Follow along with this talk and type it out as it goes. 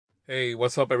Hey,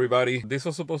 what's up everybody? This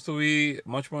was supposed to be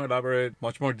much more elaborate,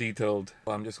 much more detailed.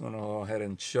 I'm just gonna go ahead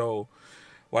and show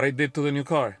what I did to the new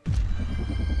car.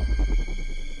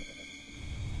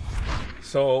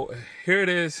 So here it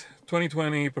is,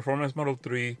 2020 Performance Model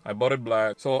 3. I bought it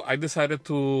black. So I decided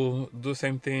to do the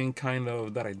same thing kind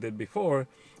of that I did before.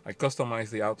 I customized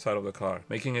the outside of the car,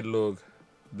 making it look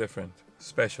different,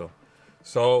 special.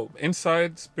 So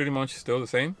inside's pretty much still the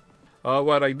same.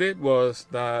 What I did was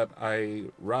that I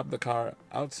wrapped the car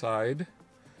outside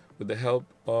with the help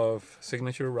of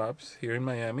Signature Wraps here in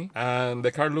Miami. And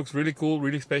the car looks really cool,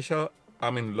 really special.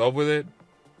 I'm in love with it.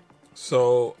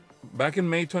 So back in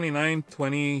May 29,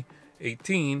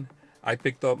 2018, I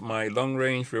picked up my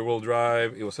long-range rear-wheel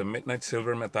drive. It was a midnight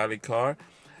silver metallic car.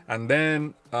 And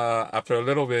then after a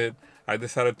little bit, I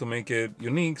decided to make it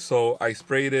unique. So I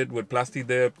sprayed it with Plasti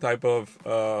Dip type of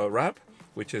wrap,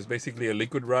 which is basically a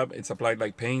liquid wrap. It's applied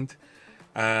like paint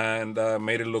and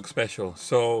made it look special.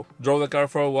 So drove the car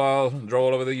for a while, drove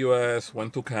all over the US,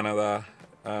 went to Canada,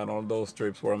 and all those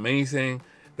trips were amazing.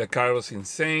 The car was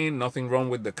insane, nothing wrong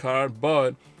with the car,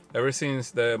 but ever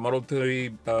since the Model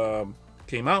 3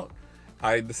 came out,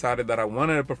 I decided that I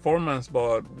wanted a performance,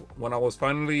 but when I was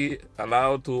finally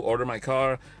allowed to order my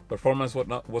car, performance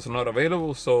was not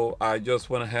available, so I just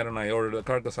went ahead and I ordered the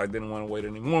car because I didn't want to wait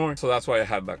anymore. So that's why I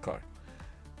had that car.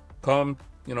 Come,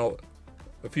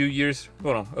 a few years,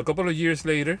 a couple of years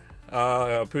later,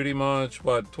 pretty much,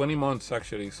 20 months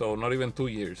actually, so not even 2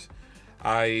 years,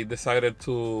 I decided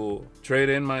to trade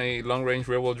in my long-range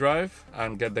rear-wheel drive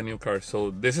and get the new car.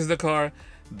 So this is the car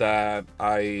that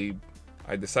I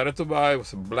decided to buy. It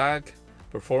was a black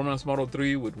Performance Model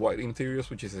 3 with white interiors,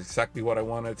 which is exactly what I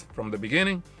wanted from the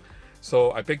beginning.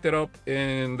 So I picked it up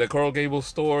in the Coral Gables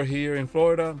store here in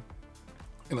Florida,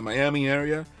 in the Miami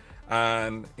area.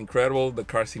 And incredible, the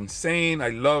car's insane, I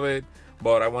love it,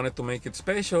 but I wanted to make it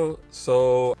special,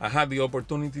 so I had the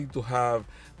opportunity to have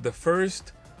the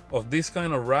first of this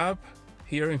kind of wrap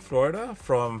here in Florida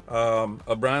from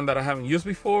a brand that I haven't used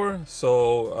before.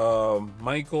 So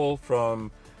Michael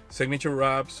from Signature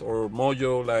Wraps, or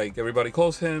Mojo like everybody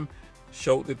calls him,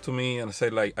 showed it to me and I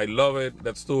said, like, I love it,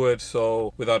 let's do it.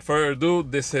 So without further ado,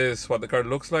 this is what the car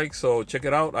looks like, so check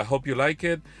it out. I hope you like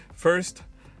it. First,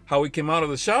 how it came out of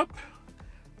the shop,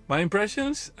 my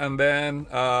impressions, and then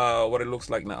what it looks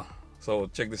like now. So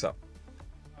check this out.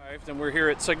 And we're here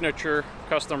at Signature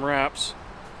Custom Wraps,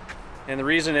 and the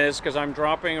reason is because I'm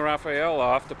dropping Raphael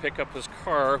off to pick up his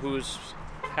car, who's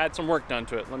had some work done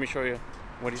to it. Let me show you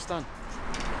what he's done.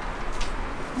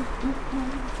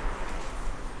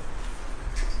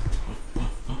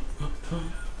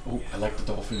 Oh, I like the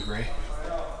dolphin gray.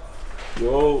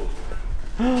 Whoa.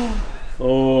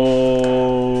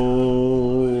 Oh.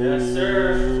 Yes,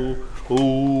 sir.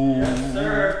 Oh. Yes,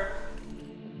 sir.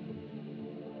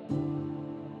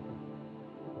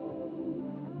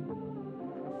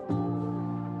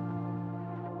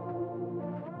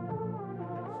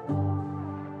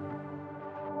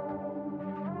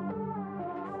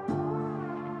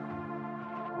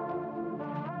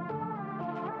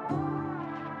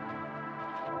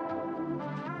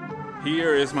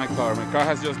 Here is my car. My car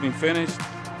has just been finished.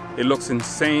 It looks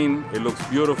insane. It looks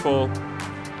beautiful.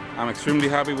 I'm extremely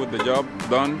happy with the job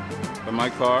done by my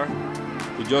car.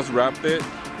 We just wrapped it.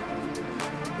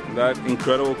 That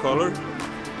incredible color.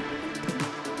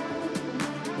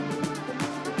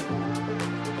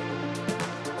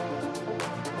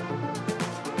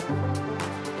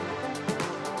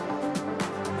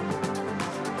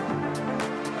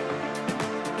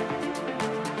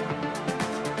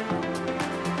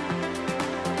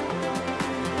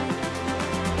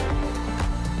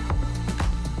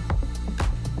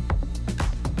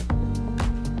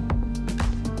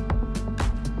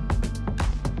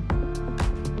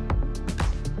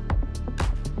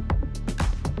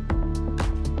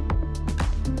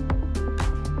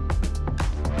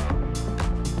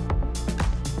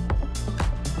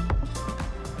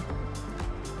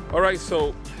 All right,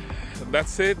 so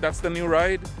that's it. That's the new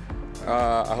ride.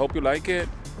 I hope you like it.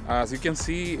 As you can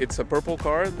see, it's a purple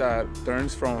car that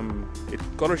turns from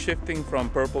color shifting from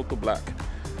purple to black.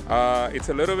 It's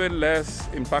a little bit less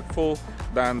impactful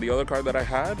than the other car that I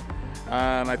had,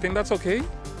 and I think that's okay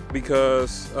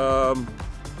because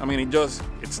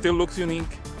it still looks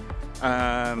unique,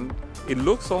 and it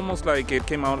looks almost like it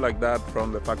came out like that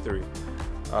from the factory.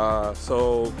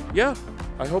 So yeah,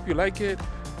 I hope you like it.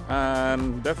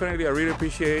 And definitely I really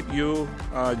appreciate you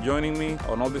joining me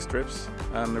on all these trips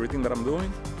and everything that I'm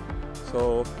doing.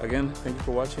 So again, thank you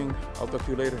for watching. I'll talk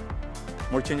to you later.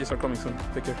 More changes are coming soon.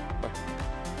 Take care. Bye.